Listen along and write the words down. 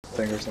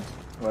thing or something.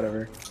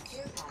 Whatever.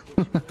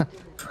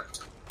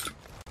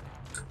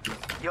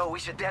 Yo, we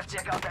should def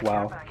check out that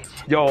Wow. care package.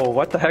 Yo,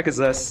 what the heck is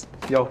this?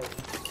 Yo.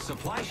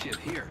 Supply ship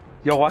here.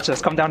 Yo, watch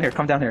this. Come down here.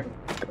 Come down here.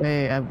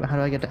 Hey, how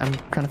do I get? I'm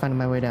trying to find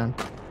my way down.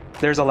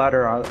 There's a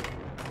ladder on.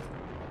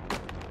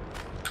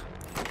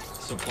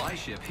 Supply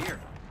ship here.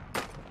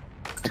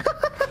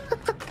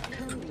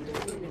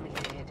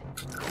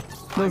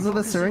 Those are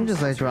the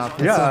syringes I dropped.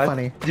 It's Yeah, so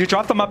funny. you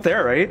dropped them up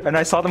there, right? And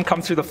I saw them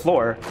come through the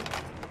floor.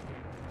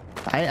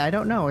 I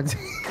don't know. It's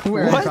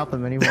where I What? drop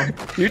them anymore.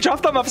 You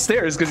dropped them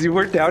upstairs because you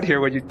weren't down here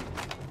when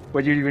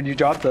you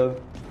dropped them.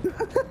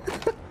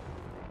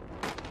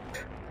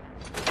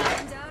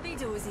 Dabby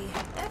doozy,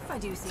 if I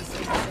do see so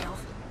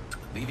myself.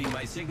 Leaving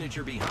my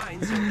signature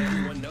behind so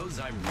everyone knows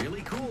I'm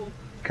really cool.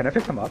 Can I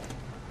pick them up?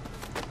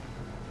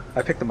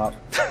 I picked them up.